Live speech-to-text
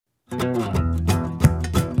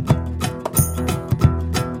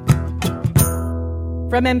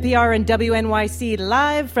From NPR and WNYC,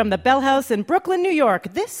 live from the Bell House in Brooklyn, New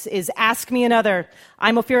York, this is Ask Me Another.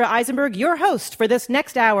 I'm Ophira Eisenberg, your host for this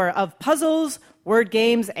next hour of puzzles, word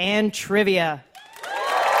games, and trivia.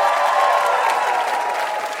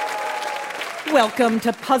 Welcome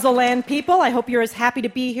to Puzzle Land, people. I hope you're as happy to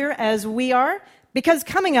be here as we are, because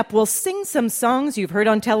coming up, we'll sing some songs you've heard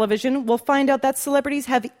on television, we'll find out that celebrities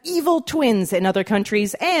have evil twins in other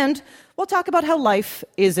countries, and we'll talk about how life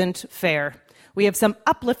isn't fair. We have some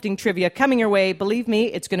uplifting trivia coming your way. Believe me,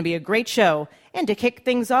 it's going to be a great show. And to kick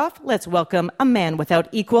things off, let's welcome a man without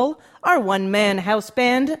equal, our one-man house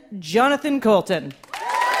band, Jonathan Colton.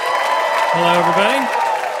 Hello, everybody.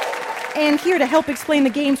 And here to help explain the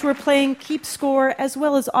games we're playing, keep score, as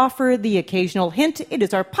well as offer the occasional hint, it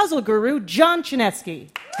is our puzzle guru, John Chinesky.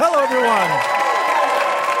 Hello, everyone.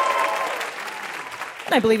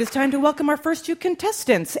 And I believe it's time to welcome our first two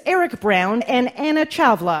contestants, Eric Brown and Anna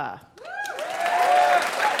Chavla.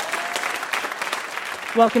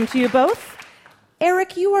 Welcome to you both.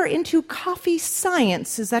 Eric, you are into coffee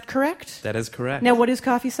science, is that correct? That is correct. Now, what is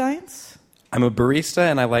coffee science? I'm a barista,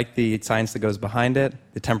 and I like the science that goes behind it,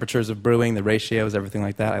 the temperatures of brewing, the ratios, everything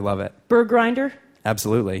like that. I love it. Burr grinder?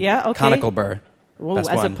 Absolutely. Yeah, okay. Conical burr. Ooh, Best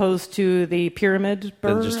as one. opposed to the pyramid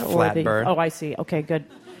burr? Just flat burr. Oh, I see. Okay, good.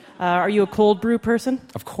 Are you a cold brew person?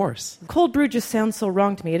 Of course. Cold brew just sounds so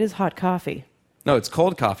wrong to me. It is hot coffee. No, it's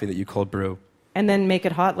cold coffee that you cold brew. And then make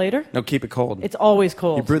it hot later? No, keep it cold. It's always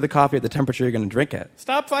cold. You brew the coffee at the temperature you're going to drink it.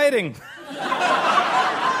 Stop fighting.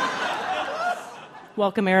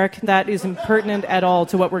 Welcome, Eric. That is impertinent at all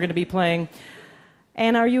to what we're going to be playing.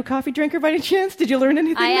 Anna, are you a coffee drinker by any chance? Did you learn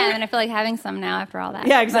anything I am, there? and I feel like having some now after all that.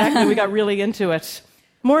 Yeah, exactly. We got really into it.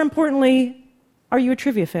 More importantly, are you a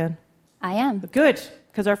trivia fan? I am. Good,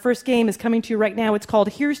 because our first game is coming to you right now. It's called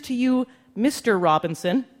Here's to You, Mr.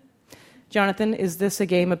 Robinson. Jonathan, is this a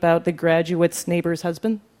game about the graduate's neighbor's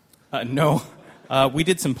husband? No. We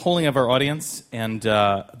did some polling of our audience, and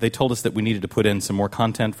they told us that we needed to put in some more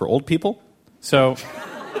content for old people. So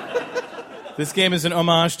this game is an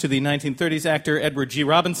homage to the 1930s actor Edward G.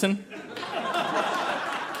 Robinson.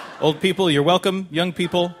 Old people, you're welcome. Young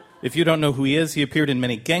people, if you don't know who he is, he appeared in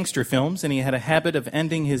many gangster films, and he had a habit of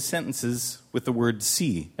ending his sentences with the word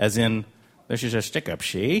 "see," as in, "This is a stick-up,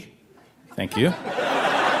 she." Thank you.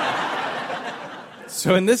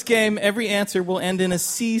 So in this game, every answer will end in a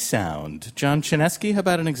C sound. John Chinesky, how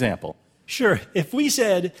about an example? Sure. If we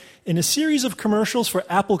said, in a series of commercials for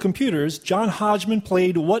Apple computers, John Hodgman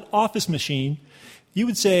played what office machine, you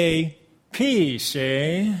would say,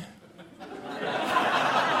 PC.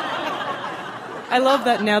 I love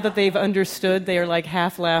that now that they've understood, they are like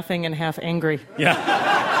half laughing and half angry. Yeah.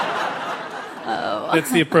 Oh. That's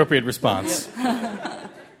the appropriate response.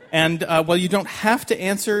 And while you don't have to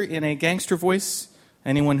answer in a gangster voice,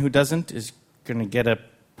 anyone who doesn't is going to get a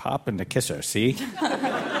pop and a kisser, see?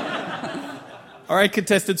 All right,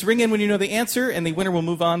 contestants, ring in when you know the answer, and the winner will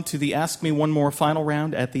move on to the Ask Me One More final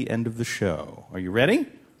round at the end of the show. Are you ready?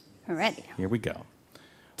 Ready. Here we go.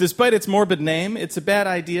 Despite its morbid name, it's a bad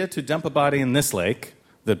idea to dump a body in this lake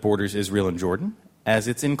that borders Israel and Jordan, as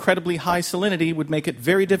its incredibly high salinity would make it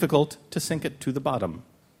very difficult to sink it to the bottom.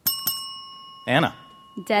 Anna.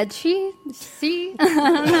 Dead she? Sea?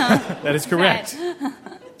 That is correct.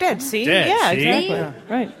 Dead Sea? Dead Yeah, Sea. exactly. Yeah,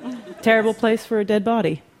 right. Terrible place for a dead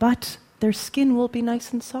body. But their skin will be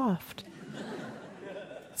nice and soft.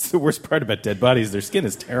 That's the worst part about dead bodies. Their skin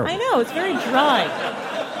is terrible. I know, it's very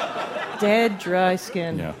dry. Dead, dry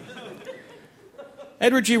skin. Yeah.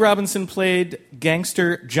 Edward G. Robinson played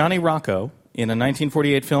gangster Johnny Rocco in a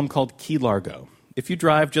 1948 film called Key Largo. If you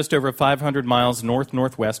drive just over 500 miles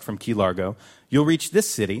north-northwest from Key Largo, you'll reach this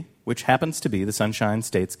city, which happens to be the Sunshine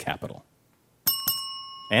State's capital.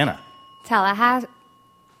 Anna. Tallahassee.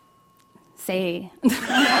 That's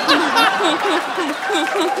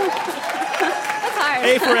hard.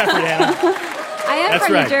 A for effort, Anna. I am That's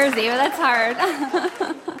from right. New Jersey, but that's hard.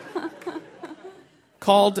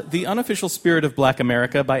 Called The Unofficial Spirit of Black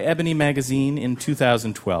America by Ebony Magazine in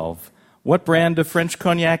 2012. What brand of French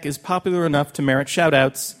cognac is popular enough to merit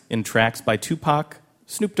shout-outs in tracks by Tupac,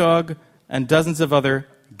 Snoop Dogg, and dozens of other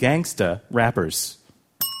gangsta rappers?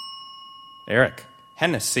 Eric.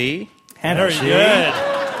 Hennessy. Very good.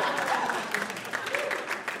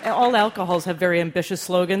 All alcohols have very ambitious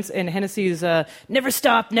slogans, and Hennessy's never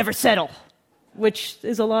stop, never settle, which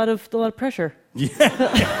is a lot of pressure.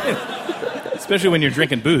 Especially when you're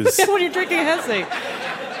drinking booze. When you're drinking Hennessy.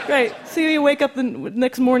 Right. See who you wake up the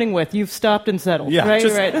next morning with. You've stopped and settled. Yeah, Right,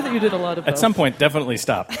 just- right. I think you did a lot of At both. some point, definitely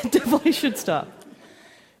stop. Definitely should stop.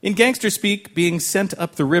 In gangster speak, being sent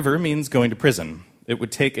up the river means going to prison. It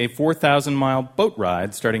would take a 4,000-mile boat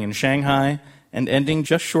ride starting in Shanghai and ending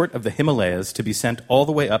just short of the Himalayas to be sent all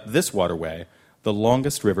the way up this waterway, the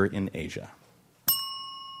longest river in Asia?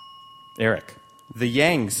 Eric. The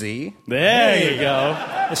Yangtze. There you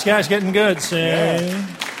go. This guy's getting good, see?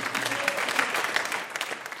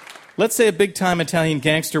 Let's say a big-time Italian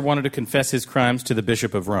gangster wanted to confess his crimes to the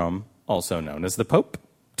Bishop of Rome, also known as the Pope.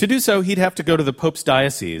 To do so, he'd have to go to the Pope's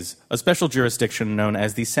diocese, a special jurisdiction known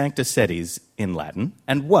as the Sancta Sedis in Latin,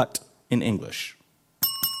 and what in English?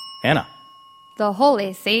 Anna. The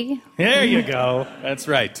Holy See. There you go. That's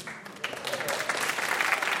right.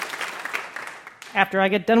 After I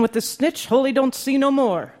get done with this snitch, holy don't see no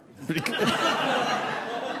more.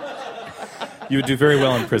 You would do very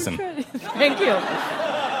well in prison. Thank you.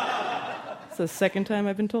 It's the second time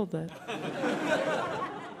I've been told that.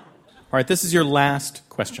 All right, this is your last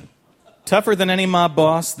question. Tougher than any mob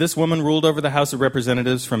boss, this woman ruled over the House of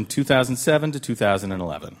Representatives from 2007 to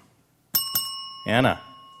 2011. Anna.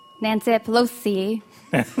 Nancy Pelosi.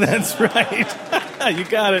 That's right. You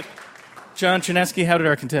got it. John Chinesky, how did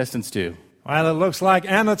our contestants do? Well, it looks like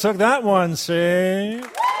Anna took that one, see?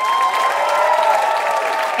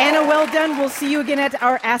 Anna, well done. We'll see you again at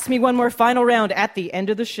our Ask Me One More final round at the end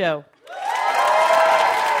of the show.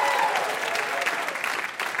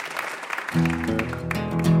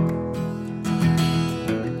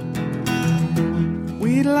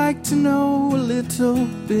 We'd like to know a little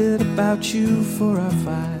bit about you for our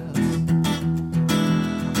files.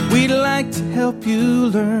 We'd like to help you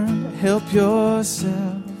learn to help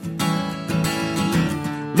yourself.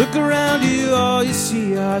 Look around you, all you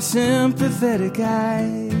see are sympathetic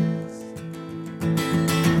eyes.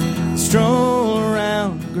 Stroll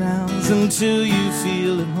around the grounds until you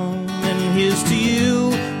feel at home. And here's to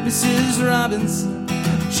you, Mrs. Robinson.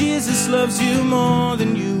 Jesus loves you more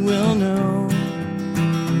than you will know.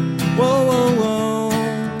 Whoa, whoa, whoa.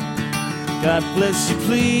 God bless you,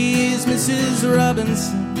 please, Mrs.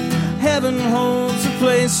 Robinson. Heaven holds a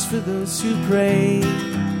place for those who pray.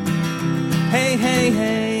 Hey, hey,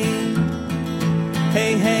 hey.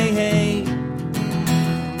 Hey, hey, hey.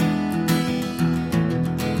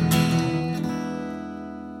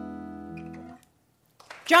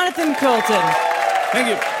 Jonathan Colton. Thank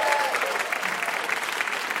you.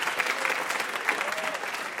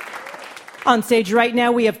 On stage right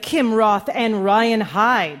now, we have Kim Roth and Ryan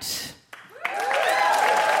Hyde.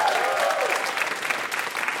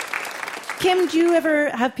 Kim, do you ever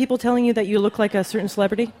have people telling you that you look like a certain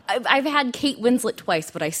celebrity? I've had Kate Winslet twice,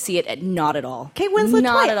 but I see it not at all. Kate Winslet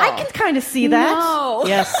not twice? at all. I can kind of see that. No.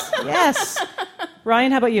 Yes, yes.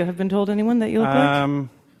 Ryan, how about you? Have been told anyone that you look like?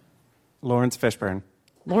 Lawrence Fishburne.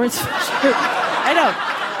 Lawrence Fishburne.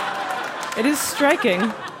 I know. It is striking.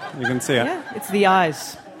 You can see it. Yeah, it's the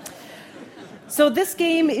eyes. So this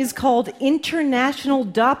game is called International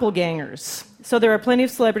Doppelgangers. So there are plenty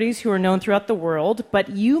of celebrities who are known throughout the world, but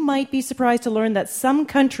you might be surprised to learn that some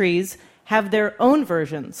countries have their own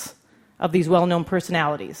versions of these well-known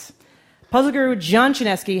personalities. Puzzle guru John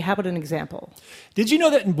Chinesky, how about an example? Did you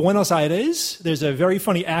know that in Buenos Aires, there's a very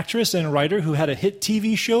funny actress and writer who had a hit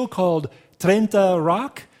TV show called Treinta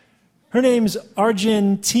Rock? Her name's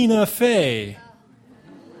Argentina Faye.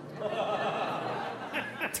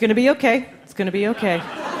 It's going to be okay. It's going to be okay.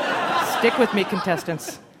 Stick with me,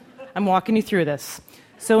 contestants. I'm walking you through this.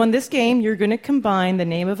 So in this game, you're going to combine the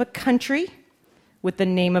name of a country with the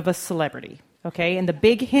name of a celebrity. Okay? And the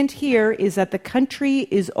big hint here is that the country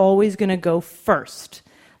is always going to go first,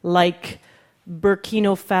 like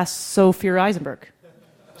Burkina Faso Fear Eisenberg.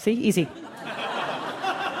 See? Easy.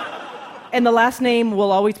 And the last name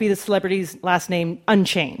will always be the celebrity's last name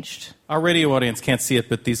unchanged. Our radio audience can't see it,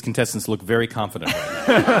 but these contestants look very confident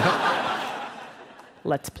right now.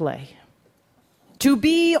 Let's play. To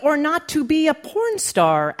be or not to be a porn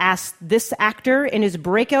star, asked this actor in his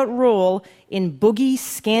breakout role in Boogie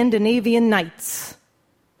Scandinavian Nights.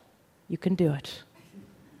 You can do it.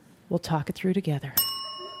 We'll talk it through together.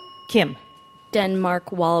 Kim.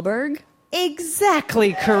 Denmark Wahlberg.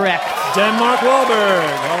 Exactly correct. Denmark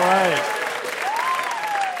Wahlberg. All right.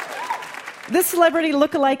 This celebrity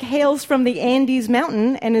lookalike hails from the Andes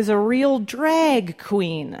Mountain and is a real drag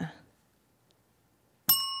queen.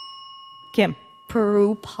 Kim.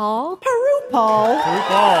 Peru Paul. Peru Paul. Peru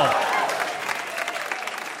Paul.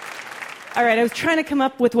 All right, I was trying to come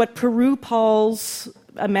up with what Peru Paul's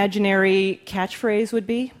imaginary catchphrase would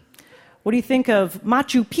be. What do you think of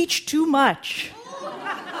Machu Picchu too much?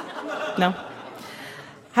 No?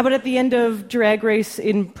 How about at the end of Drag Race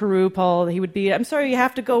in Peru, Paul, he would be, I'm sorry, you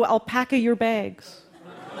have to go alpaca your bags.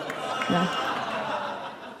 No?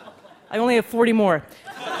 I only have 40 more.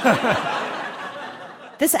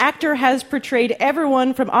 This actor has portrayed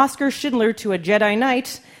everyone from Oscar Schindler to a Jedi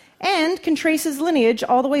Knight, and can trace his lineage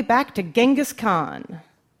all the way back to Genghis Khan.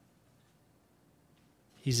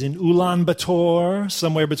 He's in Ulaanbaatar,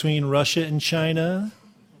 somewhere between Russia and China.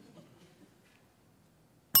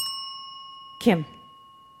 Kim.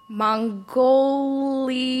 Mongolian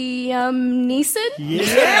Neeson?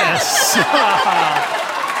 Yes!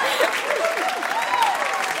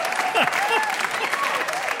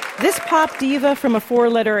 This pop diva from a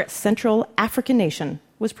four-letter Central African nation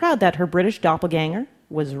was proud that her British doppelganger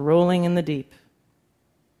was rolling in the deep.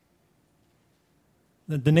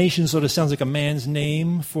 The nation sort of sounds like a man's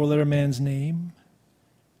name, four-letter man's name.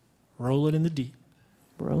 Roll it in the deep.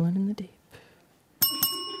 Rolling in the deep.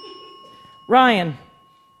 Ryan.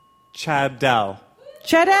 Chadell.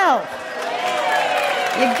 Chadell.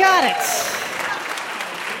 You got it.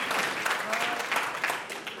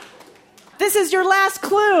 This is your last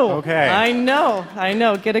clue. Okay. I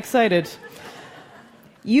know. Get excited.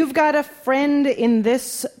 You've got a friend in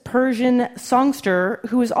this Persian songster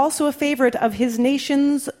who is also a favorite of his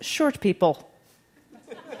nation's short people.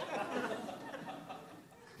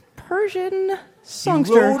 Persian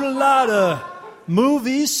songster. He wrote a lot of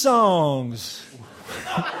movie songs.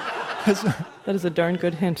 That is a darn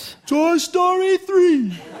good hint. Toy Story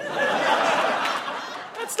 3.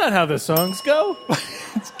 That's not how the songs go.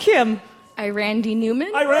 It's Kim. Randy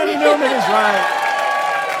Newman? Randy Newman is right.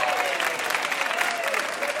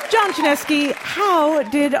 John Chinesky, how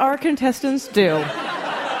did our contestants do?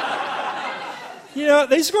 You know,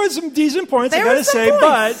 they scored some decent points, I gotta say,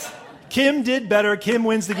 but Kim did better. Kim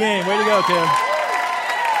wins the game. Way to go, Kim.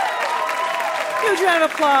 Huge round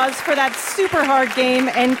of applause for that super hard game.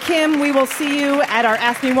 And Kim, we will see you at our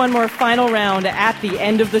Ask Me One More final round at the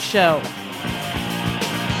end of the show.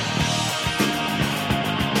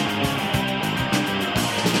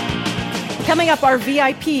 Coming up, our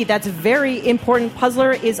VIP, that's very important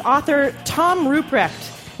puzzler, is author Tom Ruprecht.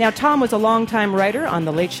 Now, Tom was a longtime writer on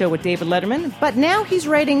The Late Show with David Letterman, but now he's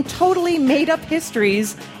writing totally made-up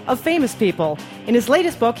histories of famous people. In his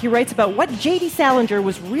latest book, he writes about what J.D. Salinger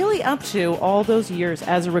was really up to all those years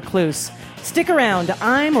as a recluse. Stick around.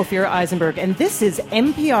 I'm Ophira Eisenberg, and this is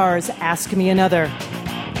NPR's Ask Me Another.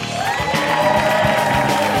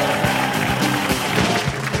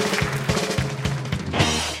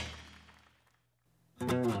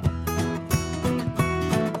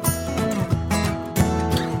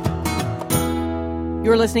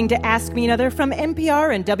 You're listening to Ask Me Another from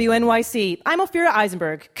NPR and WNYC. I'm Ophira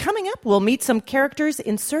Eisenberg. Coming up, we'll meet some characters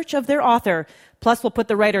in search of their author. Plus, we'll put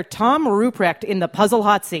the writer Tom Ruprecht in the puzzle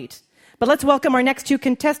hot seat. But let's welcome our next two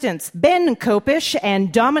contestants, Ben Kopish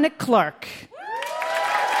and Dominic Clark.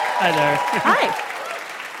 Hi there. Hi.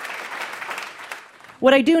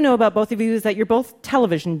 What I do know about both of you is that you're both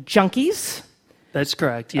television junkies. That's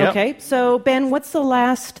correct, yeah. Okay, so Ben, what's the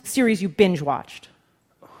last series you binge-watched?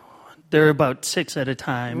 They're about 6 at a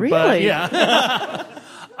time. Really? But yeah.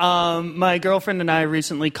 My girlfriend and I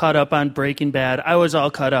recently caught up on Breaking Bad. I was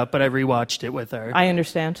all caught up, but I rewatched it with her. I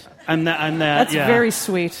understand. I'm that. That's yeah. very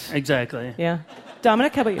sweet. Exactly. Yeah.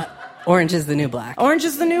 Dominic, how about you? Orange is the New Black. Orange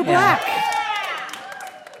is the New Black.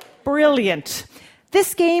 Brilliant.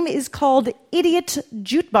 This game is called Idiot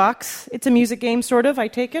Jukebox. It's a music game, sort of, I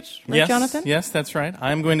take it. Right, Yes, Jonathan? yes, that's right.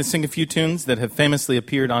 I'm going to sing a few tunes that have famously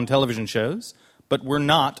appeared on television shows, but were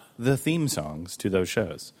not the theme songs to those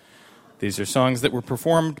shows. These are songs that were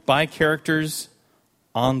performed by characters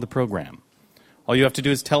on the program. All you have to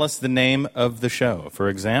do is tell us the name of the show. For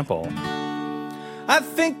example, I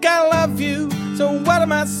think I love you, so what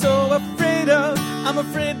am I so afraid of? I'm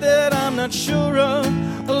afraid that I'm not sure of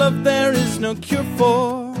a love there is no cure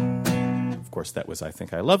for. Of course, that was I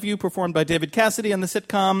Think I Love You, performed by David Cassidy on the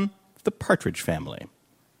sitcom The Partridge Family.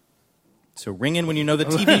 So ring in when you know the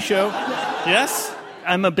TV show. Yes?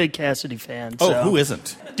 I'm a big Cassidy fan. Oh, so who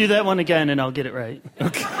isn't? Do that one again and I'll get it right.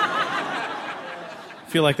 Okay. I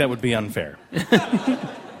feel like that would be unfair.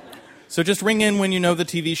 So just ring in when you know the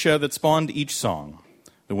TV show that spawned each song.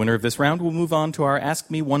 The winner of this round will move on to our Ask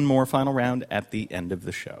Me One More final round at the end of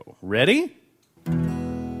the show. Ready?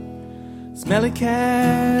 Smelly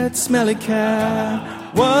cat,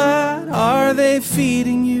 what are they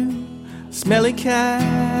feeding you? Smelly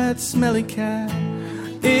cat,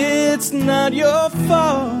 it's not your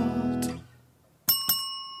fault.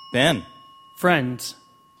 Ben. Friends.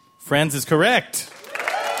 Friends is correct.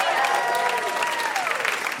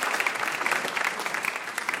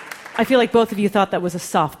 I feel like both of you thought that was a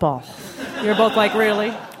softball. You're both like,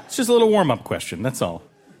 really? It's just a little warm-up question, that's all.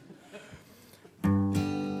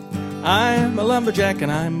 I'm a lumberjack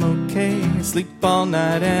and I'm okay. I sleep all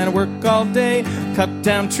night and I work all day. Cut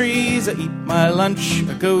down trees, I eat my lunch,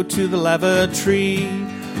 I go to the lavatory.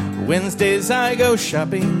 Wednesdays I go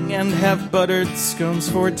shopping and have buttered scones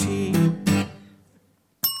for tea.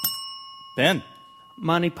 Ben.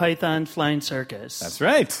 Monty Python Flying Circus. That's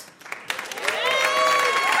right.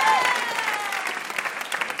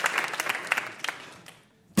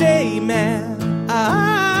 Day man,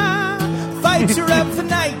 fighter of the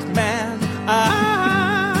night man,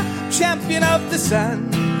 champion of the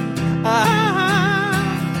sun,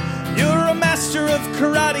 you're a master of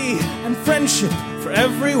karate and friendship for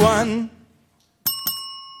everyone.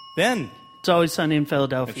 Ben. It's Always Sunny in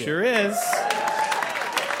Philadelphia. It sure is.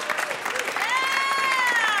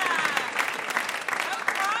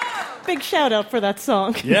 Big shout out for that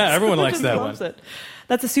song. Yeah, everyone likes that one. It.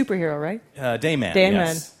 That's a superhero, right? Dayman. Dayman.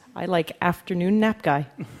 Yes. I like afternoon nap guy.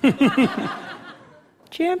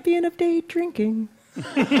 Champion of day drinking.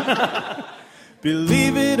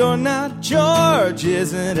 Believe it or not, George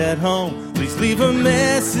isn't at home. Please leave a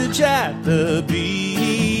message at the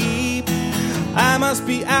beep. I must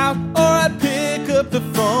be out or I'd pick up the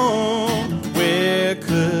phone. Where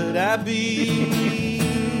could I be?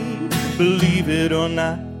 Believe it or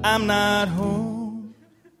not, I'm not home.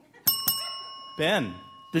 Ben.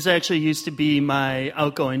 This actually used to be my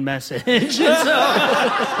outgoing message. So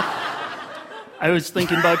I was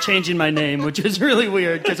thinking about changing my name, which is really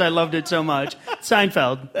weird because I loved it so much.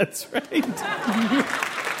 Seinfeld. That's right.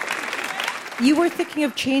 You were thinking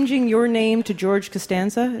of changing your name to George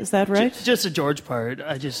Costanza, is that right? Just the George part.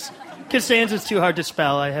 Costanza's too hard to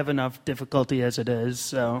spell. I have enough difficulty as it is,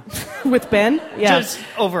 so. With Ben? Yeah. Just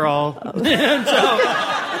overall. So,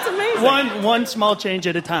 that's amazing. One small change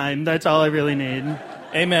at a time. That's all I really need.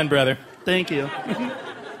 Amen, brother. Thank you.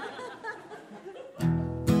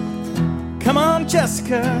 Come on,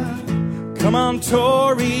 Jessica. Come on,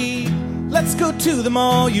 Tori. Let's go to the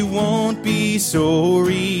mall, you won't be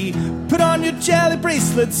sorry. Put on your jelly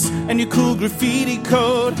bracelets and your cool graffiti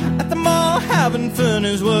coat. At the mall, having fun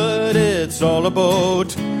is what it's all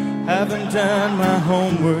about. Haven't done my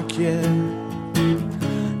homework yet.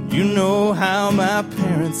 You know how my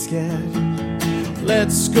parents get.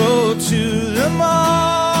 Let's go to the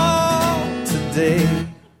mall today.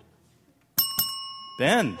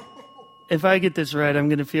 Ben. If I get this right, I'm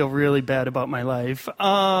going to feel really bad about my life.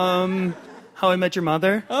 How I Met Your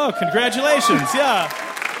Mother. Oh, congratulations. Yeah.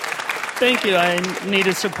 Thank you. I need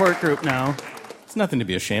a support group now. It's nothing to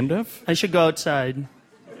be ashamed of. I should go outside.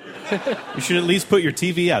 You should at least put your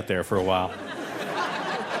TV out there for a while.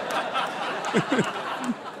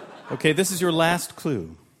 Okay, this is your last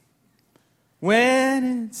clue.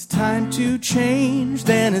 When it's time to change,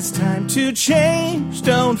 then it's time to change.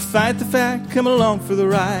 Don't fight the fact, come along for the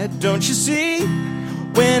ride. Don't you see?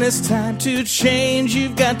 When it's time to change,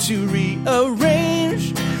 you've got to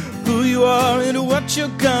rearrange who you are into what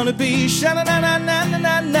you're gonna be.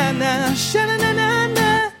 Sha-na-na-na-na-na-na-na,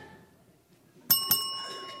 sha-na-na-na-na.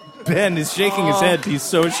 Ben is shaking his head. He's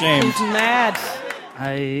so ashamed. He's mad.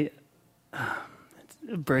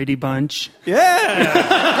 Brady Bunch. Yeah.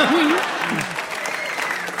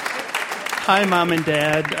 Hi, Mom and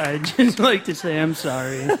Dad. I'd just like to say I'm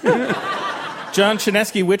sorry. John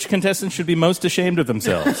Chinesky, which contestant should be most ashamed of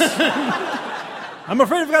themselves? I'm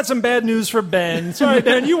afraid I've got some bad news for Ben. Sorry,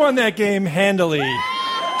 Ben, you won that game handily.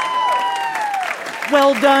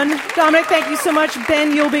 Well done. Dominic, thank you so much.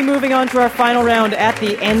 Ben, you'll be moving on to our final round at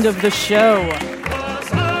the end of the show.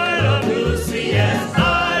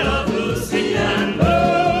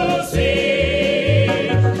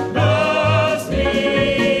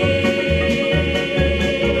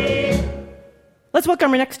 Let's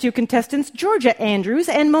welcome our next two contestants, Georgia Andrews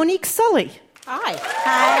and Monique Sully. Hi.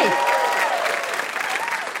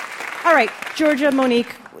 All right, Georgia,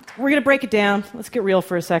 Monique, we're going to break it down. Let's get real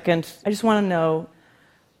for a second. I just want to know,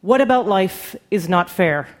 what about life is not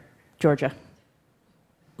fair, Georgia?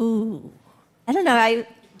 Ooh. I don't know.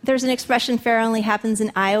 There's an expression, fair only happens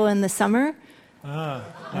in Iowa in the summer. Ah,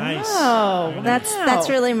 nice. Oh, That's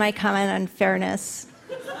really my comment on fairness.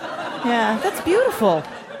 Yeah. That's beautiful.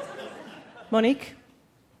 Monique?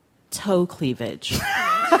 Toe cleavage.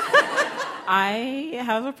 I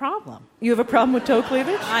have a problem. You have a problem with toe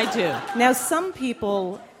cleavage? I do. Now, some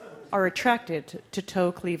people are attracted to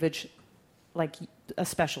toe cleavage, like,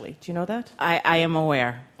 especially. Do you know that? I am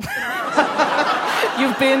aware.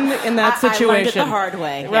 You've been in that situation. I learned it the hard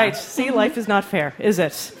way. Right. Yeah. See, life is not fair, is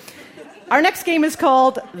it? Our next game is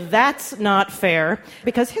called That's Not Fair,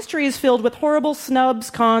 because history is filled with horrible snubs,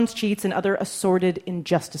 cons, cheats, and other assorted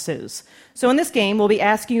injustices. So in this game, we'll be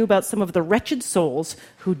asking you about some of the wretched souls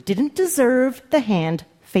who didn't deserve the hand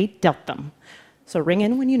fate dealt them. So ring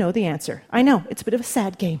in when you know the answer. I know, it's a bit of a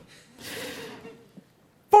sad game.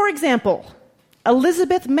 For example,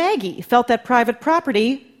 Elizabeth Maggie felt that private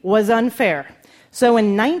property was unfair. So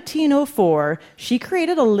in 1904, she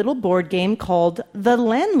created a little board game called The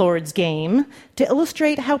Landlord's Game to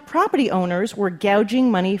illustrate how property owners were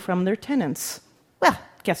gouging money from their tenants. Well,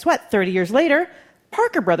 guess what? 30 years later,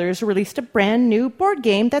 Parker Brothers released a brand new board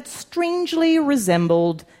game that strangely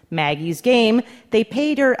resembled Maggie's game. They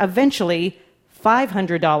paid her eventually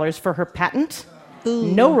 $500 for her patent,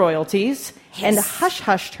 no royalties, and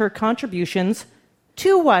hush-hushed her contributions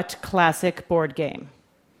to what classic board game?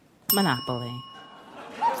 Monopoly.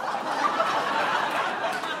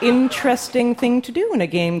 Interesting thing to do in a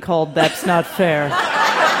game called That's Not Fair.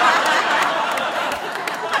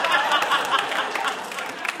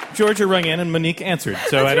 Georgia rung in and Monique answered,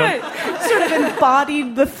 so I don't... Right. Sort of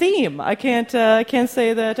embodied the theme. I can't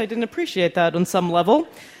say that I didn't appreciate that on some level.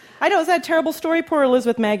 I know, it's that terrible story. Poor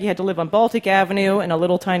Elizabeth Maggie had to live on Baltic Avenue in a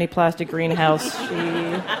little tiny plastic greenhouse.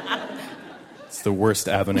 It's the worst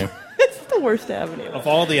avenue. It's the worst avenue. Of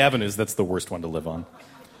all the avenues, that's the worst one to live on.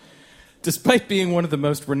 Despite being one of the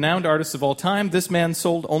most renowned artists of all time, this man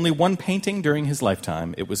sold only one painting during his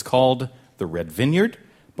lifetime. It was called The Red Vineyard,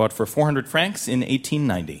 bought for 400 francs in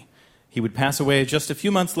 1890. He would pass away just a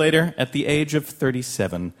few months later at the age of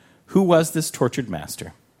 37. Who was this tortured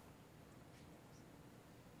master?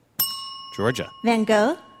 Georgia. Van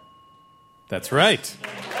Gogh? That's right.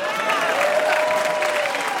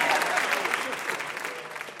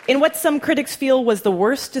 In what some critics feel was the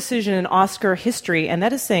worst decision in Oscar history, and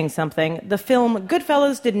that is saying something, the film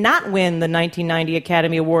Goodfellas did not win the 1990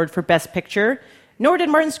 Academy Award for Best Picture, nor did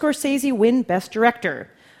Martin Scorsese win Best Director.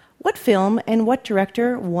 What film and what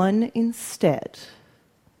director won instead?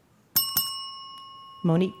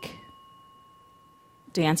 Monique.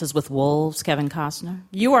 Dances with Wolves, Kevin Costner.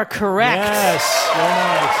 You are correct. Yes, very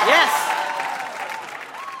nice. Yes.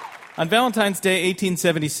 On Valentine's Day,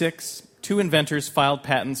 1876, two inventors filed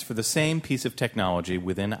patents for the same piece of technology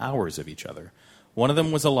within hours of each other. One of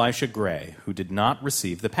them was Elisha Gray, who did not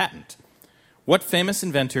receive the patent. What famous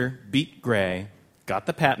inventor beat Gray, got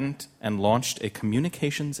the patent, and launched a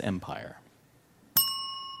communications empire?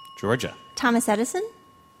 Georgia. Thomas Edison?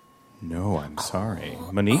 No, I'm sorry.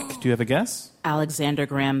 Monique, do you have a guess? Alexander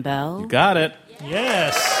Graham Bell. You got it.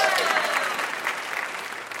 Yes.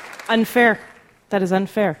 Unfair. That is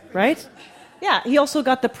unfair, right? Yeah, he also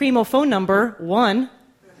got the primo phone number 1.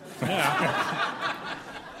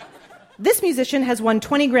 This musician has won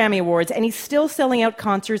 20 Grammy Awards, and he's still selling out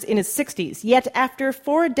concerts in his 60s. Yet, after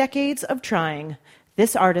 4 decades of trying,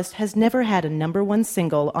 this artist has never had a number 1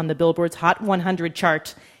 single on the Billboard's Hot 100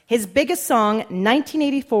 chart. His biggest song,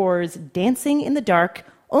 1984's Dancing in the Dark,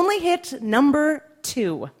 only hit number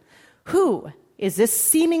 2. Who is this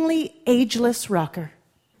seemingly ageless rocker?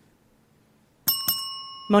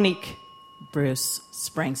 Monique. Bruce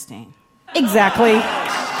Springsteen. Exactly.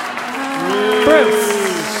 Bruce.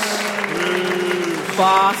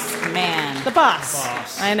 Boss man. The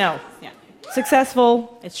boss. I know. Yeah.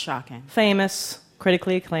 Successful, It's shocking. famous,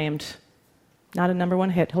 critically acclaimed. Not a number 1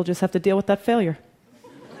 hit. He'll just have to deal with that failure.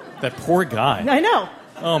 That poor guy. I know.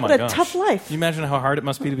 Oh, my what gosh. a tough life. Can you imagine how hard it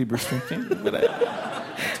must be to be Bruce Springsteen? What a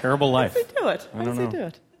terrible life. How does he do it? I don't How does he know. do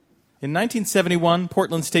it? In 1971,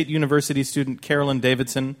 Portland State University student Carolyn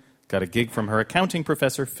Davidson got a gig from her accounting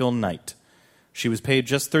professor, Phil Knight. She was paid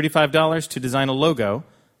just $35 to design a logo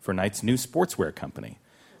for Knight's new sportswear company.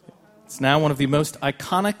 It's now one of the most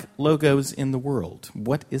iconic logos in the world.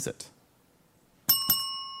 What is it?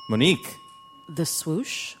 Monique. The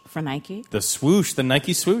swoosh for Nike. The swoosh, the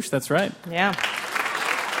Nike swoosh, that's right. Yeah.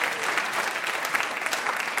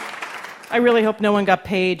 I really hope no one got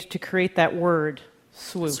paid to create that word,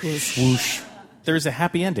 swoosh. Swoosh. There's a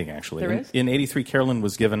happy ending, actually. There is? In 83, Carolyn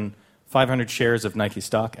was given 500 shares of Nike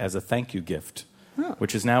stock as a thank you gift,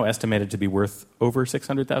 which is now estimated to be worth over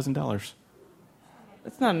 $600,000.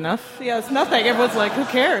 That's not enough. Yeah, it's nothing. Everyone's like, who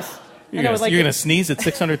cares? You're going to sneeze at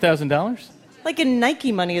 $600,000? Like in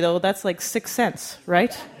Nike money, though, that's like 6 cents,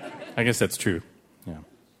 right? I guess that's true. Yeah.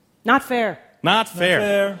 Not fair. Not fair. Not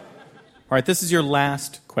fair. All right, this is your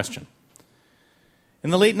last question. In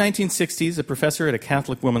the late 1960s, a professor at a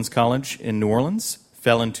Catholic women's college in New Orleans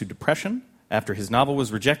fell into depression after his novel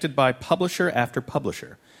was rejected by publisher after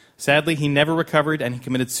publisher. Sadly, he never recovered, and he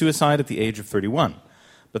committed suicide at the age of 31.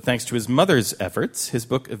 But thanks to his mother's efforts, his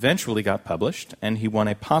book eventually got published, and he won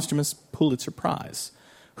a posthumous Pulitzer Prize.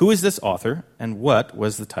 Who is this author, and what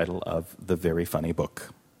was the title of the very funny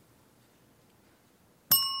book?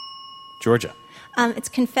 Georgia. It's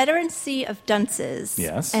Confederacy of Dunces.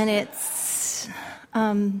 Yes. And it's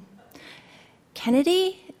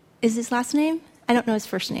Kennedy is his last name? I don't know his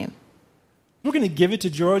first name. We're going to give it to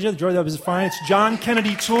Georgia. Georgia, that was fine. It's John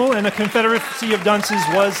Kennedy Toole, and the Confederacy of Dunces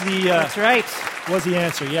was the... That's right. Was the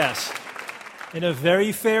answer, yes. In a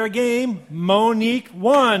very fair game, Monique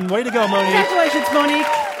won. Way to go, Monique. Congratulations, Monique.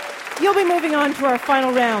 You'll be moving on to our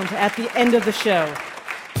final round at the end of the show.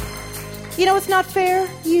 You know, it's not fair.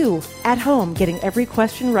 You, at home, getting every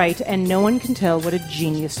question right, and no one can tell what a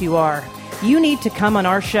genius you are. You need to come on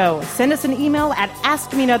our show. Send us an email at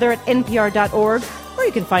askmeanother@npr.org, or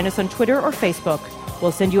you can find us on Twitter or Facebook.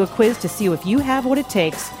 We'll send you a quiz to see if you have what it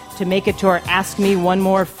takes to make it to our Ask Me One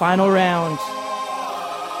More final round.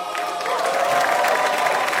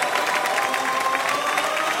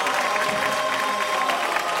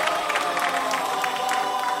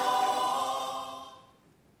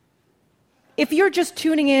 If you're just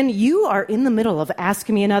tuning in, you are in the middle of Ask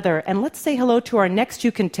Me Another. And let's say hello to our next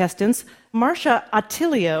two contestants, Marcia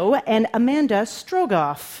Attilio and Amanda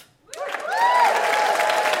Strogoff.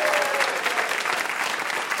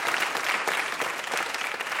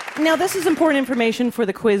 Now, this is important information for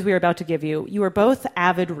the quiz we are about to give you. You are both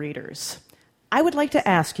avid readers. I would like to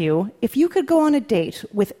ask you, if you could go on a date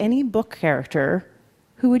with any book character,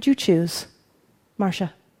 who would you choose?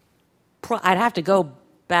 Marcia. I'd have to go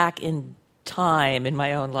back in time in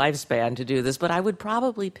my own lifespan to do this, but I would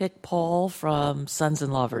probably pick Paul from Sons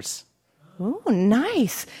and Lovers. Oh,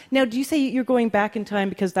 nice. Now, do you say you're going back in time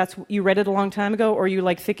because you read it a long time ago, or are you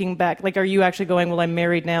thinking back? Are you actually going, well, I'm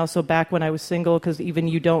married now, so back when I was single, because even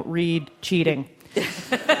you don't read cheating? You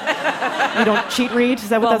don't cheat read? Is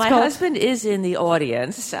that what that's called? My husband is in the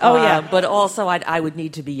audience. Oh, yeah. But also I would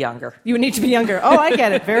need to be younger. You would need to be younger. Oh, I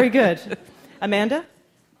get it. Very good. Amanda?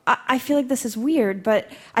 I feel like this is weird, but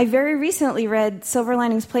I very recently read Silver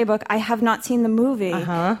Linings Playbook. I have not seen the movie,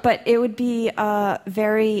 but it would be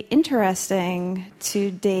very interesting to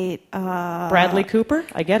date... Bradley Cooper?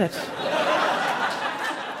 I get it.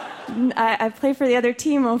 I play for the other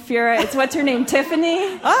team, Ophira. It's what's her name,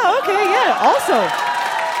 Tiffany? Oh, okay, yeah. Also,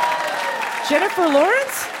 Jennifer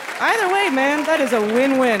Lawrence? Either way, man, that is a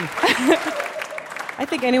win-win. I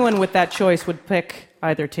think anyone with that choice would pick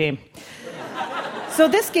either team. So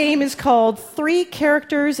this game is called 3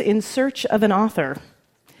 Characters in Search of an Author.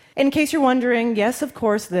 In case you're wondering, yes, of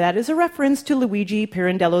course, that is a reference to Luigi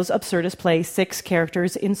Pirandello's absurdist play, 6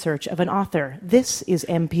 Characters in Search of an Author. This is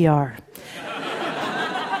NPR.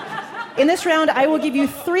 In this round, I will give you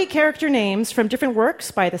 3 character names from different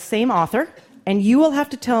works by the same author, and you will have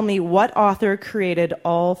to tell me what author created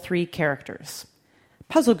all 3 characters.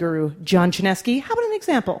 Puzzle guru John Chinesky, how about an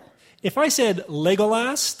example? If I said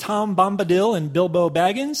Legolas, Tom Bombadil, and Bilbo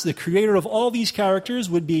Baggins, the creator of all these characters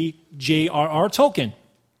would be J.R.R. Tolkien.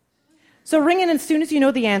 So ring in as soon as you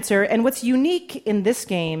know the answer, and what's unique in this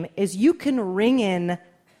game is you can ring in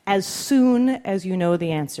as soon as you know the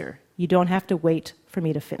answer. You don't have to wait for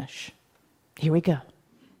me to finish. Here we go.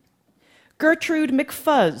 Gertrude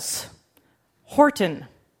McFuzz, Horton,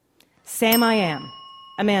 Sam I Am,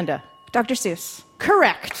 Amanda. Dr. Seuss.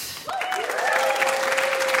 Correct.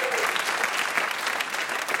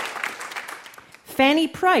 Fanny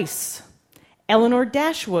Price, Eleanor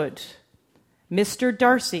Dashwood, Mr.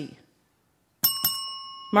 Darcy.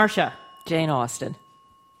 Marcia. Jane Austen.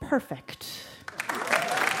 Perfect.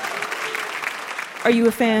 Are you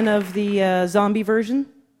a fan of the zombie version?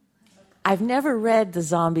 I've never read the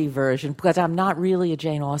zombie version because I'm not really a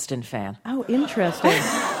Jane Austen fan. Oh, interesting.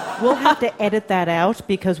 We'll have to edit that out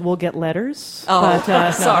because we'll get letters. Oh, but,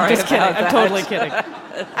 no, sorry. I'm just kidding. That. I'm totally kidding.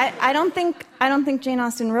 I don't think Jane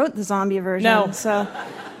Austen wrote the zombie version. No. So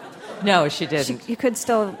no, she didn't. You could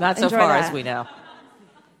still not so enjoy far that. as we know.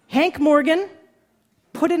 Hank Morgan,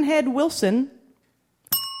 Pudd'nhead Wilson,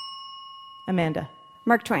 Amanda.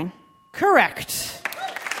 Mark Twain. Correct.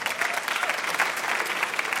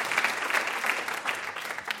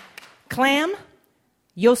 Clam,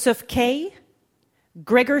 Yosef K.,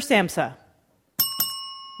 Gregor Samsa.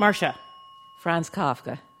 Marcia. Franz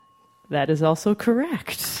Kafka. That is also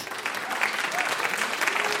correct.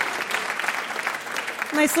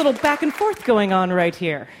 Nice little back and forth going on right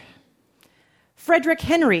here. Frederick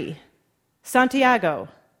Henry, Santiago,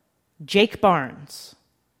 Jake Barnes.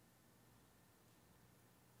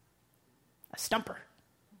 A stumper.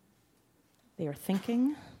 They are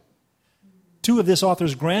thinking. 2 of this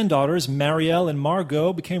author's granddaughters, Marielle and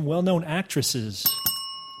Margot, became well-known actresses.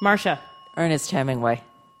 Marcia. Ernest Hemingway.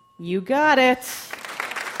 You got it.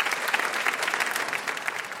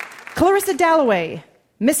 Clarissa Dalloway,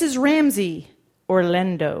 Mrs. Ramsey,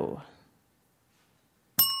 Orlando.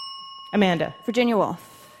 Amanda. Virginia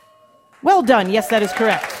Woolf. Well done. Yes, that is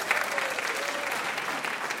correct.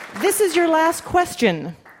 This is your last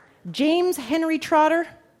question. James Henry Trotter,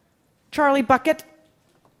 Charlie Bucket,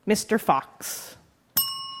 Mr. Fox.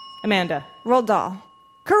 Amanda. Roald Dahl.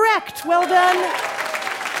 Correct. Well done.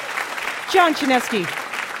 John Chinesky.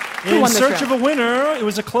 In search of a winner, it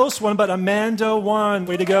was a close one, but Amanda won.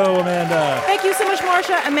 Way to go, Amanda. Thank you so much,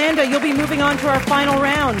 Marcia. Amanda, you'll be moving on to our final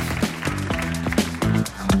round.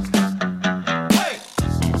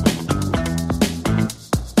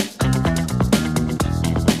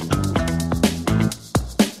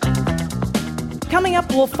 Coming up,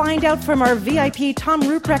 we'll find out from our VIP, Tom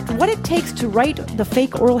Ruprecht, what it takes to write the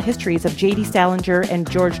fake oral histories of J.D. Salinger and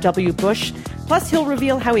George W. Bush. Plus, he'll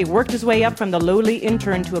reveal how he worked his way up from the lowly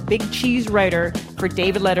intern to a big cheese writer for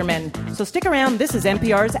David Letterman. So stick around. This is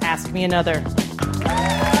NPR's Ask Me Another.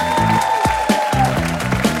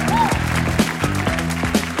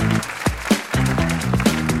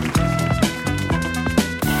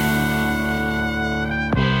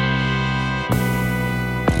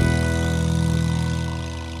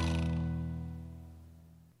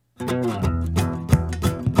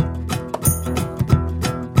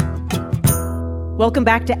 Welcome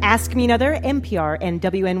back to Ask Me Another, NPR and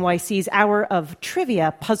WNYC's hour of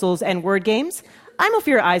trivia, puzzles, and word games. I'm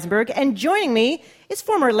Ophira Eisenberg, and joining me is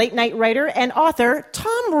former late-night writer and author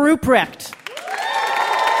Tom Ruprecht.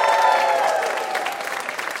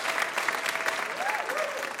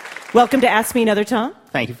 Welcome to Ask Me Another, Tom.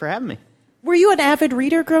 Thank you for having me. Were you an avid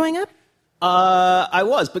reader growing up? I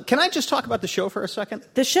was, but can I just talk about the show for a second?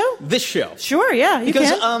 The show? This show. Sure, yeah, you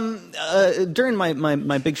because, can. During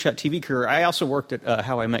my Big Shot TV career, I also worked at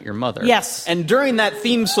How I Met Your Mother. Yes. And during that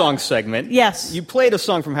theme song segment, yes, you played a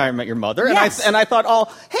song from How I Met Your Mother, yes. and I thought,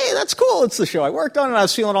 oh, hey, that's cool. It's the show I worked on, and I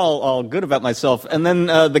was feeling all good about myself. And then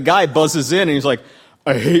the guy buzzes in, and he's like,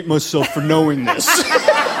 I hate myself for knowing this.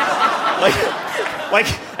 like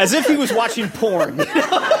as if he was watching porn.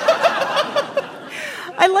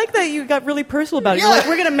 I like that you got really personal about it. Yeah. You're like,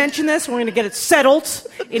 we're going to mention this, we're going to get it settled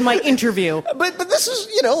in my interview. But this is,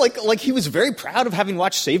 like he was very proud of having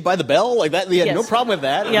watched Saved by the Bell. Like that, he had no problem with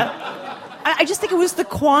that. Yeah. I just think it was the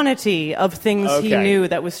quantity of things he knew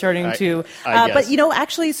that was starting to... I guess. But,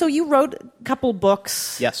 actually, so you wrote a couple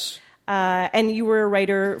books. Yes. And you were a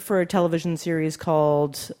writer for a television series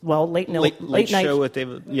called, Late Night Show with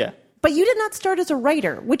David, yeah. But you did not start as a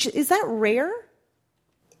writer, which, is that rare?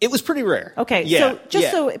 It was pretty rare. Okay, yeah, so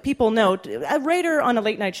so people know, a writer on a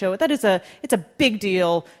late night show, it's a big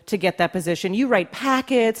deal to get that position. You write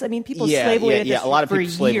packets. I mean, people slave away at this a lot of for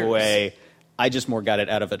people slave years. away. I just more got it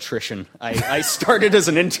out of attrition. I started as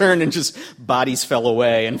an intern and just bodies fell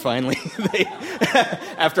away, and finally,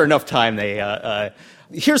 after enough time,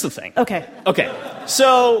 here's the thing. Okay.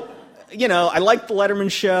 So, I liked the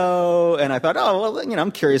Letterman show, and I thought,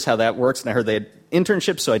 I'm curious how that works, and I heard they had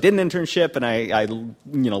internships, so I did an internship, and I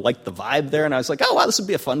liked the vibe there, and I was like, oh, wow, this would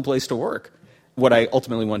be a fun place to work. What I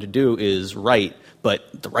ultimately wanted to do is write, but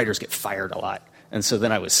the writers get fired a lot. And so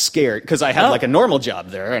then I was scared, because I had a normal job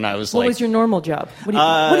there, and I was What was your normal job?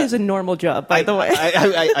 What is a normal job, by the way?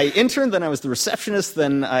 I interned, then I was the receptionist,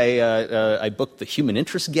 then I booked the human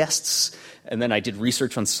interest guests, and then I did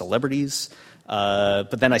research on celebrities.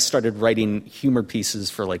 But then I started writing humor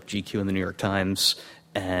pieces for GQ and the New York Times,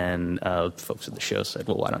 and folks at the show said,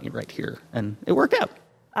 well, why don't you write here? And it worked out.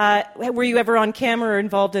 Were you ever on camera or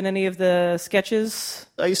involved in any of the sketches?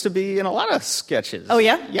 I used to be in a lot of sketches. Oh,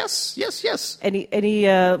 yeah? Yes. Any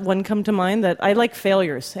one come to mind that I like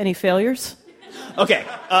failures? Any failures? Okay.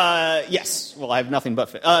 Yes. Well, I have nothing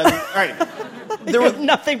but all right. You have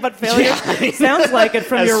nothing but failures? Yeah. Sounds like it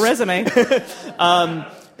from your resume.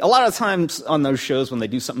 A lot of times on those shows when they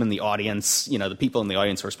do something in the audience, the people in the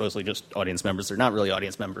audience are supposedly just audience members. They're not really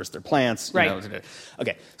audience members. They're plants. Right.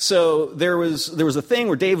 Okay. So there was a thing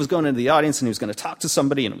where Dave was going into the audience and he was going to talk to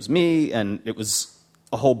somebody, and it was me, and it was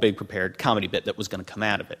a whole big prepared comedy bit that was going to come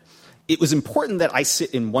out of it. It was important that I sit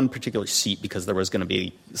in one particular seat because there was going to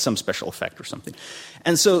be some special effect or something.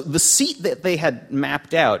 And so the seat that they had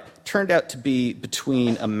mapped out turned out to be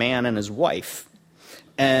between a man and his wife.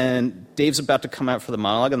 And Dave's about to come out for the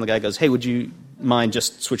monologue, and the guy goes, hey, would you mind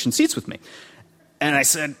just switching seats with me? And I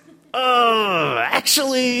said, oh,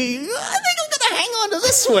 actually, I think I'm going to hang on to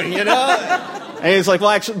this one, And he's like,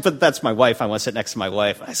 well, actually, but that's my wife. I want to sit next to my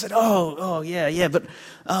wife. I said, oh, yeah, but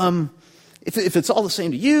if it's all the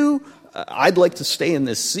same to you, I'd like to stay in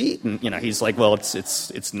this seat. And, he's like, well,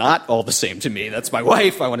 it's not all the same to me. That's my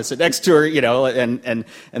wife. I want to sit next to her, and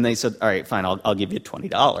then he said, all right, fine, I'll give you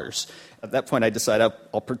 $20. At that point, I decided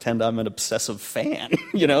I'll pretend I'm an obsessive fan,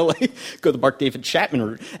 go the Mark David Chapman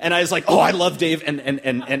route. And I was like, oh, I love Dave,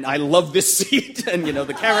 and I love this seat, and,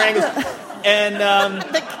 the camera angle. And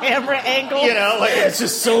the camera angle. It's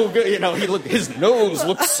just so good. His nose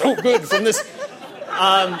looks so good from this.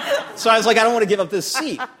 So I was like, I don't want to give up this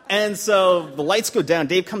seat. And so the lights go down.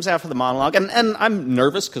 Dave comes out for the monologue. And I'm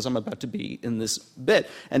nervous because I'm about to be in this bit.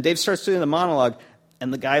 And Dave starts doing the monologue.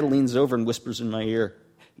 And the guy leans over and whispers in my ear,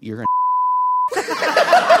 "You're an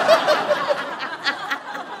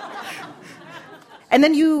And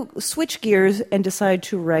then you switch gears and decide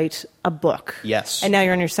to write a book. Yes. And now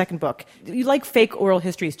you're on your second book. You like fake oral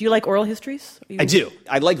histories. Do you like oral histories? I do.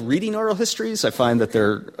 I like reading oral histories. I find that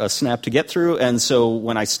they're a snap to get through. And so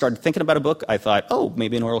when I started thinking about a book, I thought,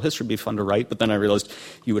 maybe an oral history would be fun to write. But then I realized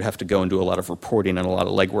you would have to go and do a lot of reporting and a lot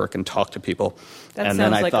of legwork and talk to people. And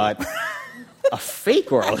then I thought, a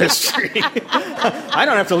fake oral history? I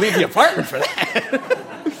don't have to leave the apartment for that.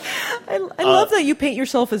 I love that you paint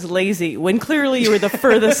yourself as lazy when clearly you were the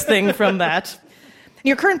furthest thing from that. In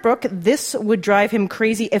your current book, This Would Drive Him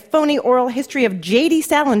Crazy, a phony oral history of J.D.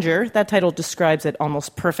 Salinger. That title describes it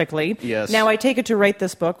almost perfectly. Yes. Now, I take it to write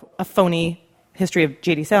this book, a phony history of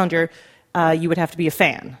J.D. Salinger, you would have to be a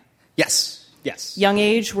fan. Yes. Young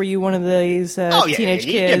age, were you one of these teenage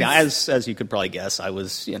kids? As you could probably guess, I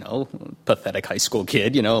was, pathetic high school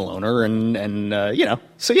kid, a loner, and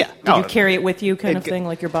so yeah. Did you carry it with you kind of thing,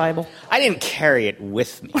 like your Bible? I didn't carry it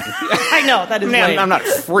with me. I know, that is lame. I'm not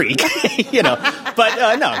a freak, but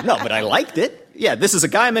no, but I liked it. Yeah, this is a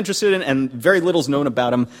guy I'm interested in, and very little's known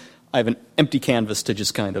about him. I have an empty canvas to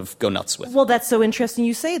just kind of go nuts with. Well, that's so interesting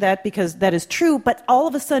you say that, because that is true, but all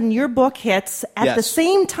of a sudden your book hits at the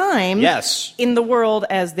same time in the world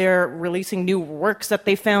as they're releasing new works that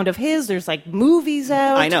they found of his. There's like movies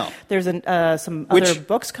out. I know. There's some other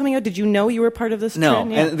books coming out. Did you know you were part of this trend?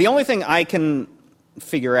 No, and the only thing I can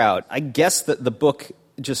figure out, I guess that the book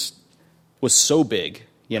just was so big,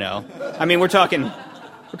 I mean, we're talking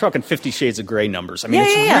 50 Shades of Grey numbers. I mean,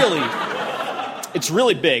 it's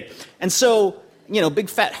really big. And so, big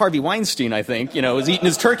fat Harvey Weinstein, I think, is eating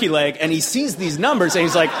his turkey leg, and he sees these numbers, and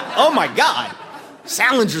he's like, oh, my God,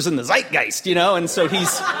 Salinger's in the zeitgeist, and so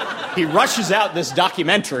he rushes out this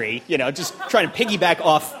documentary, just trying to piggyback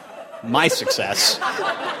off my success.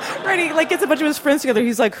 Right, he gets a bunch of his friends together.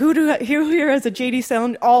 He's like, who here has a J.D.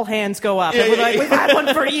 Sound? All hands go up. And we're like, we've had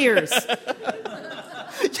one for years.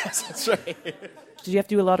 Yes, that's right. Did you have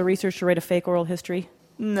to do a lot of research to write a fake oral history?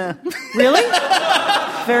 No. Really?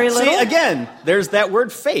 Very little? See, again, there's that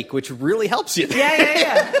word fake, which really helps you.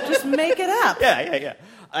 Yeah. Just make it up. Yeah.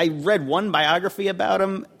 I read one biography about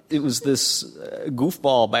him. It was this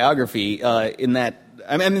goofball biography in that,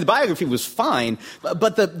 I mean, the biography was fine,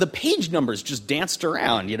 but the page numbers just danced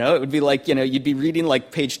around, It would be like, you'd be reading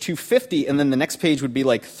like page 250, and then the next page would be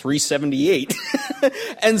like 378.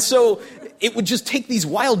 And so it would just take these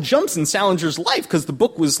wild jumps in Salinger's life because the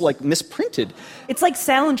book was like misprinted. It's like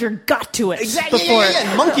Salinger got to it. Exactly. Before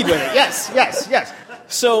yeah. Monkeyed with it. Yes.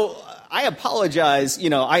 So I apologize,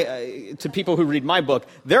 to people who read my book.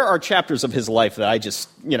 There are chapters of his life that I just,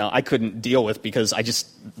 I couldn't deal with because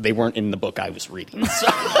they weren't in the book I was reading. So.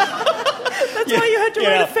 That's why you had to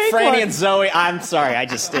write a fake one. Franny and Zoe, I'm sorry, I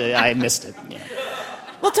missed it. Yeah.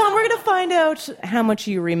 Well, Tom, we're going to find out how much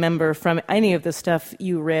you remember from any of the stuff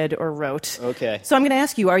you read or wrote. Okay. So I'm going to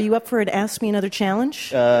ask you, are you up for an Ask Me Another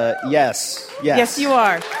challenge? Yes. Yes, you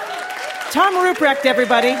are. Tom Ruprecht,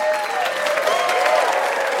 everybody.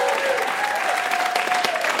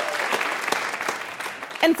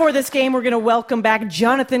 And for this game, we're going to welcome back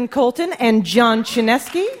Jonathan Colton and John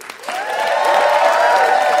Chinesky.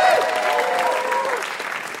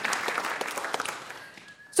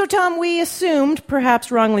 So, Tom, we assumed, perhaps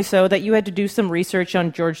wrongly so, that you had to do some research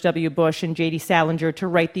on George W. Bush and J.D. Salinger to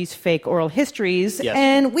write these fake oral histories. Yes.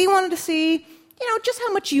 And we wanted to see, just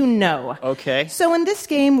how much you know. Okay. So in this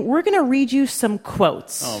game, we're going to read you some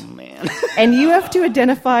quotes. Oh, man. And you have to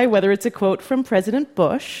identify whether it's a quote from President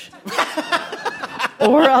Bush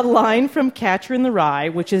or a line from Catcher in the Rye,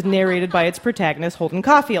 which is narrated by its protagonist, Holden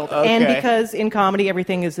Caulfield. Okay. And because in comedy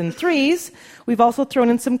everything is in threes, we've also thrown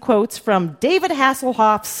in some quotes from David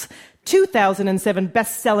Hasselhoff's 2007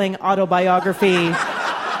 best-selling autobiography,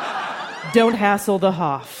 Don't Hassle the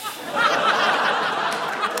Hoff.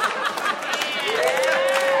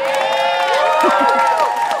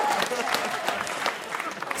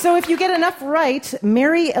 So if you get enough right,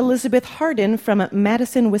 Mary Elizabeth Hardin from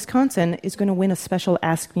Madison, Wisconsin is going to win a special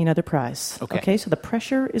Ask Me Another prize. Okay, so the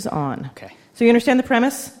pressure is on. Okay. So you understand the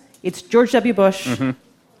premise? It's George W. Bush,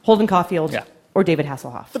 Holden Caulfield, or David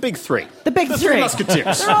Hasselhoff. The big three. The big three.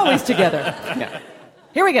 Musketeers. They're always together. Yeah.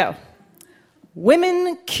 Here we go.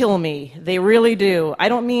 Women kill me. They really do. I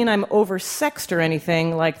don't mean I'm oversexed or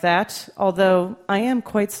anything like that, although I am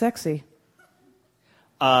quite sexy.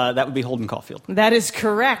 That would be Holden Caulfield. That is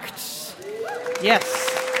correct. Yes.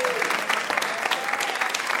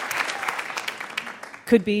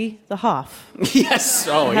 could be the Hoff. Yes.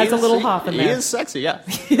 Oh, it has a little Hoff in there. He is sexy, yeah.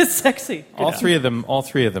 He is sexy. All three of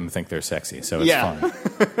them think they're sexy, so it's fine.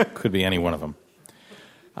 Could be any one of them.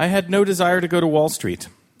 I had no desire to go to Wall Street.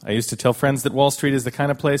 I used to tell friends that Wall Street is the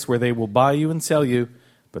kind of place where they will buy you and sell you,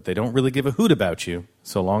 but they don't really give a hoot about you,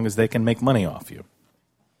 so long as they can make money off you.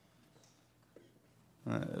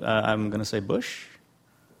 I'm going to say Bush.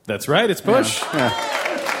 That's right, it's Bush.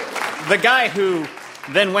 Yeah. The guy who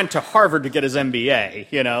then went to Harvard to get his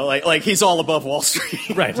MBA, like he's all above Wall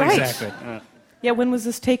Street. Right, exactly. Yeah, when was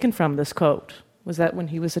this taken from, this quote? Was that when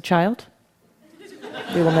he was a child?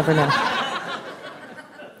 We will never know.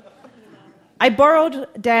 I borrowed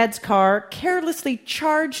Dad's car, carelessly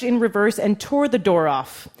charged in reverse, and tore the door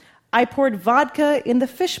off. I poured vodka in the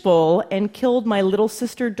fishbowl and killed my little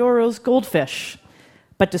sister Doro's goldfish.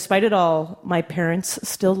 But despite it all, my parents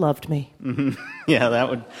still loved me. Mm-hmm. Yeah, that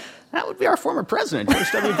would be our former president,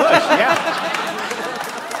 George W. Bush. Yeah.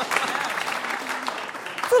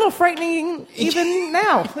 It's a little frightening even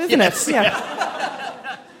now, isn't it?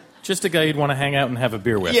 Yeah. Just a guy you'd want to hang out and have a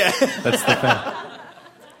beer with. Yeah. That's the thing.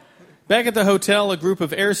 Back at the hotel, a group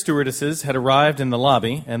of air stewardesses had arrived in the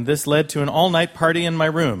lobby, and this led to an all-night party in my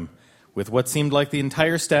room with what seemed like the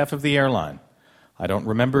entire staff of the airline. I don't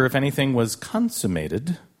remember if anything was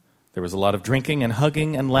consummated. There was a lot of drinking and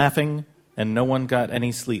hugging and laughing, and no one got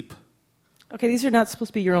any sleep. Okay, these are not supposed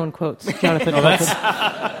to be your own quotes, Jonathan.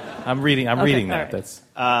 I'm reading that. Right. That's.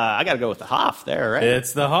 I got to go with the Hoff there, right?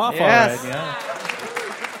 It's the Hoff, yes. all right. Yeah.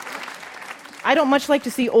 I don't much like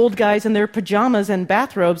to see old guys in their pajamas and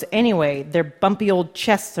bathrobes anyway. Their bumpy old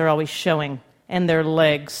chests are always showing, and their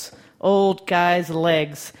legs. Old guys'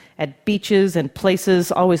 legs at beaches and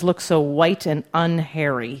places always look so white and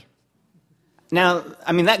unhairy. Now,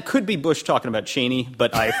 I mean, that could be Bush talking about Cheney,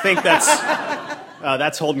 but I think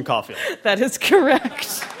that's Holden Caulfield. That is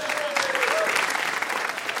correct.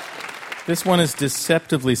 This one is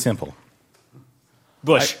deceptively simple.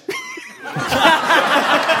 Bush.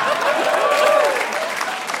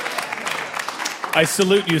 I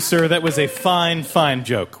salute you, sir. That was a fine, fine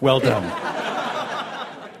joke. Well done.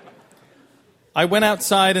 I went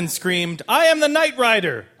outside and screamed, "I am the Knight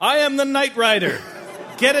Rider! I am the Knight Rider!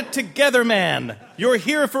 Get it together, man! You're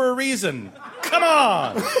here for a reason! Come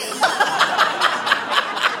on!"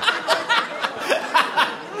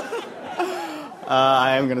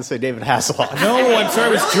 I am going to say David Hasselhoff. No, I'm sorry.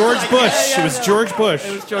 It was George Bush. It was George Bush.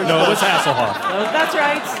 It was George No, Bush. it was Hasselhoff. That's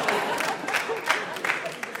right.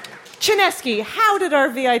 Chinesky, how did our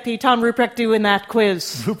VIP Tom Ruprecht do in that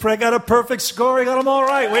quiz? Ruprecht got a perfect score. He got them all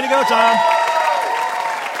right. Way to go, Tom.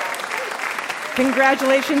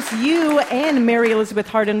 Congratulations. You and Mary Elizabeth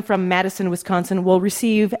Harden from Madison, Wisconsin will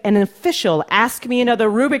receive an official Ask Me Another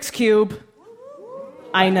Rubik's Cube.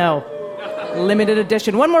 I know. Limited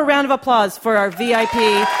edition. One more round of applause for our VIP,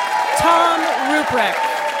 Tom Ruprecht.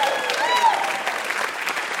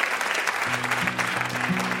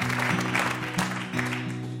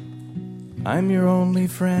 I'm your only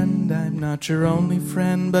friend, I'm not your only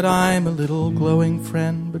friend, but I'm a little glowing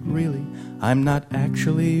friend, but really, I'm not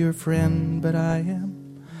actually your friend, but I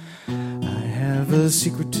am. I have a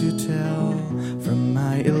secret to tell from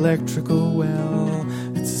my electrical well.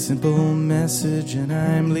 It's a simple message and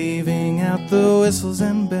I'm leaving out the whistles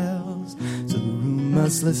and bells, so the room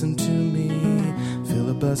must listen to me,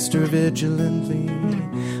 filibuster vigilantly.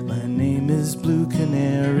 My name is Blue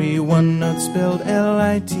Canary, one note spelled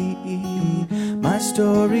L-I-T-E. My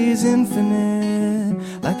story's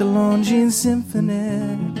infinite, like the Longines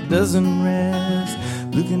Symphony. It doesn't rest.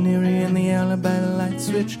 Blue Canary and the alibi light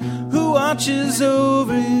switch. Who watches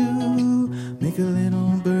over you? Make a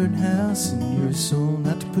little birdhouse in your soul,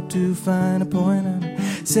 not to put too fine a point on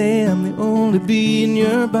it. Say I'm the only bee in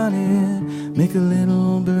your bonnet. Make a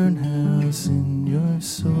little birdhouse in your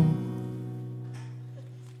soul.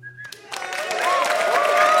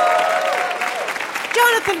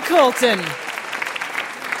 Jonathan Coulton.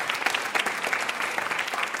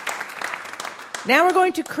 Now we're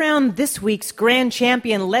going to crown this week's grand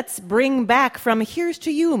champion. Let's bring back from Here's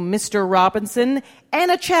to You, Mr. Robinson,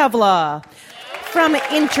 Anna Chavla. From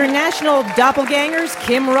International Doppelgangers,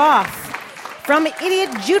 Kim Roth. From Idiot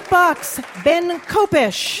Jukebox, Ben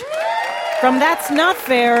Kopish. From That's Not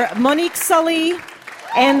Fair, Monique Sully.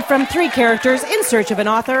 And from Three Characters, In Search of an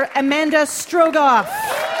Author, Amanda Strogoff.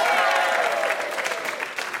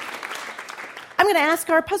 I'm going to ask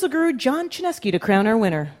our puzzle guru, John Chinesky, to crown our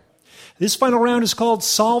winner. This final round is called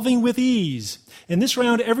Solving with Ease. In this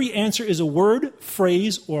round, every answer is a word,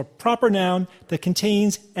 phrase, or proper noun that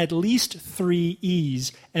contains at least 3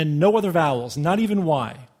 E's and no other vowels, not even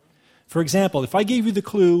Y. For example, if I gave you the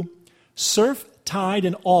clue, surf Tide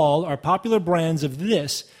and All are popular brands of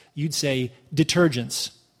this, you'd say,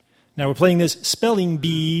 detergents. Now, we're playing this spelling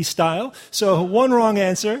bee style, so one wrong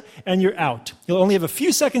answer, and you're out. You'll only have a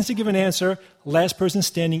few seconds to give an answer. Last person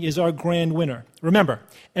standing is our grand winner. Remember,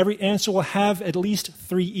 every answer will have at least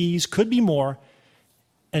 3 E's, could be more,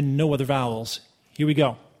 and no other vowels. Here we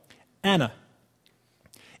go. Anna.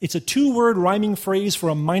 It's a 2-word rhyming phrase for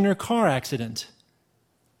a minor car accident.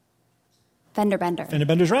 Fender bender. Fender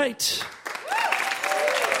bender's right.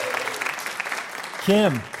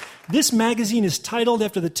 Kim. This magazine is titled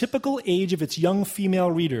after the typical age of its young female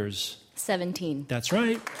readers. 17. That's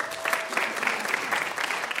right.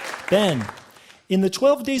 Ben. In the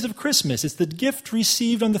 12 days of Christmas, it's the gift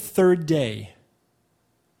received on the 3rd day.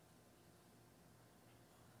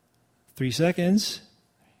 3 seconds.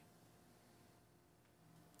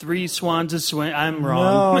 3 swans a swing. I'm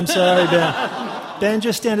wrong. No, I'm sorry, Ben. Ben,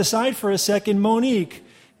 just stand aside for a second. Monique.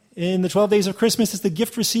 In the 12 days of Christmas, it's the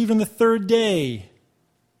gift received on the 3rd day.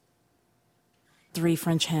 3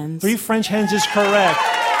 French hens. 3 French hens is correct.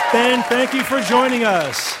 Ben, thank you for joining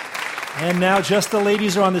us. And now just the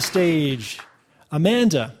ladies are on the stage.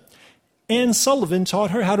 Amanda. Anne Sullivan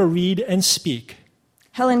taught her how to read and speak.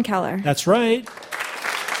 Helen Keller. That's right.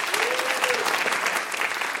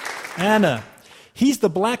 Anna. He's the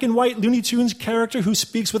black and white Looney Tunes character who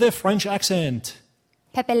speaks with a French accent.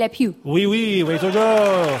 Pepe Le Pew. Oui, oui, oui,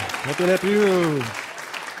 toujours. Pepe Le Pew.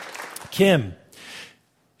 Kim.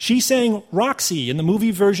 She sang Roxy in the movie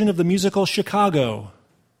version of the musical Chicago.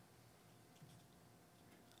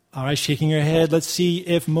 All right, shaking her head. Let's see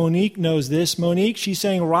if Monique knows this. Monique, she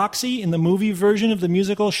sang Roxy in the movie version of the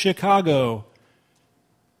musical Chicago.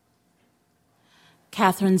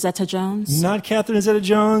 Catherine Zeta-Jones. Not Catherine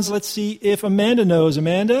Zeta-Jones. Let's see if Amanda knows.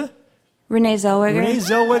 Amanda? Renee Zellweger. Renee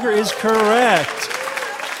Zellweger is correct.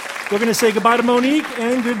 We're going to say goodbye to Monique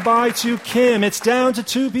and goodbye to Kim. It's down to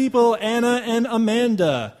 2 people, Anna and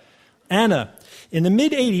Amanda. Anna, in the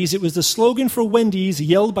mid-'80s, it was the slogan for Wendy's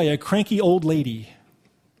yelled by a cranky old lady.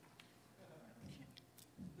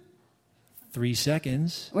 3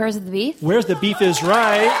 seconds. Where's the beef? Where's the beef is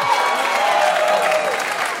right.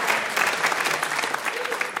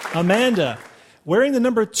 Amanda, wearing the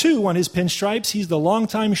number 2 on his pinstripes, he's the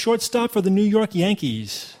longtime shortstop for the New York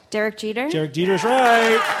Yankees. Derek Jeter. Derek Jeter's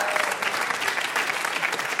right.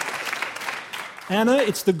 Anna,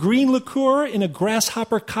 it's the green liqueur in a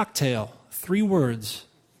grasshopper cocktail. 3 words.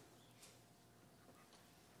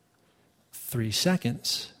 3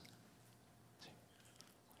 seconds.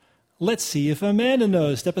 Let's see if Amanda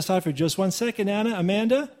knows. Step aside for just 1 second, Anna.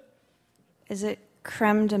 Amanda? Is it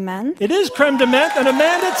creme de menthe? It is creme de menthe, and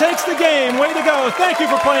Amanda takes the game. Way to go. Thank you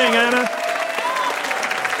for playing, Anna.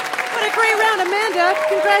 What a great round, Amanda.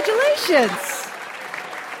 Congratulations.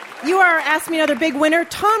 You are Ask Me Another big winner.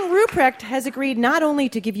 Tom Ruprecht has agreed not only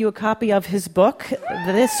to give you a copy of his book,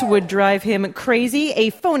 this would drive him crazy,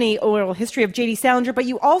 A Phony Oral History of J.D. Salinger, but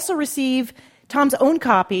you also receive Tom's own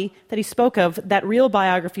copy that he spoke of, that real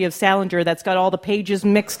biography of Salinger that's got all the pages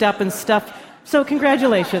mixed up and stuff. So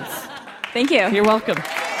congratulations. Thank you. You're welcome.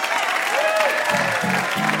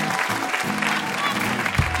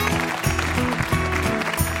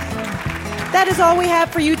 That is all we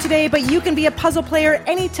have for you today, but you can be a puzzle player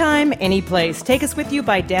anytime, any place. Take us with you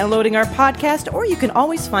by downloading our podcast, or you can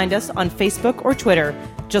always find us on Facebook or Twitter.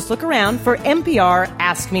 Just look around for NPR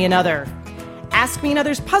Ask Me Another. Ask Me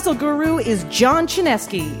Another's puzzle guru is John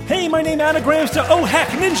Chinesky. Hey, my name anagrams to Oh Heck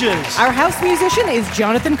Ninjas. Our house musician is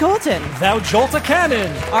Jonathan Colton. Thou Jolt a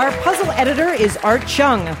Cannon. Our puzzle editor is Art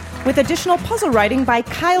Chung, with additional puzzle writing by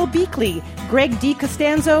Kyle Beakley, Greg D.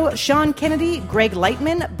 Costanzo, Sean Kennedy, Greg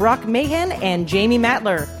Lightman, Brock Mahan, and Jamie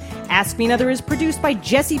Matler. Ask Me Another is produced by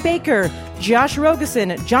Jesse Baker, Josh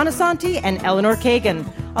Rogeson, John Asante, and Eleanor Kagan,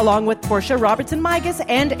 along with Portia Robertson-Migas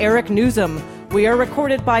and Eric Newsom. We are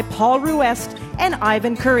recorded by Paul Ruest and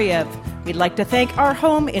Ivan Kuriev. We'd like to thank our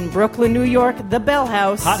home in Brooklyn, New York, the Bell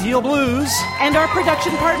House, Hot Heel Blues, and our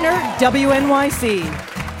production partner, WNYC.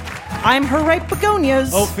 I'm her right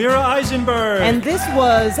begonias, Ophira Eisenberg. And this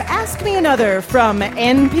was Ask Me Another from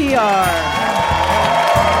NPR.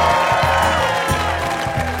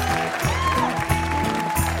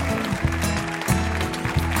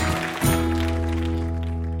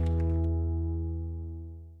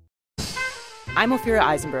 I'm Ophira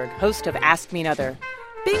Eisenberg, host of Ask Me Another.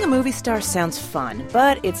 Being a movie star sounds fun,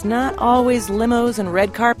 but it's not always limos and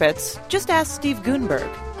red carpets. Just ask Steve Guttenberg.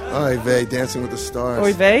 Oy vey, Dancing with the Stars.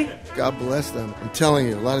 Oy vey? God bless them. I'm telling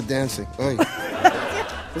you, a lot of dancing. Oy.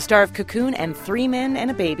 The star of Cocoon and 3 Men and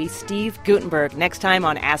a Baby, Steve Guttenberg, next time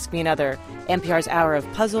on Ask Me Another, NPR's hour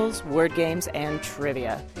of puzzles, word games, and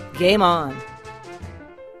trivia. Game on.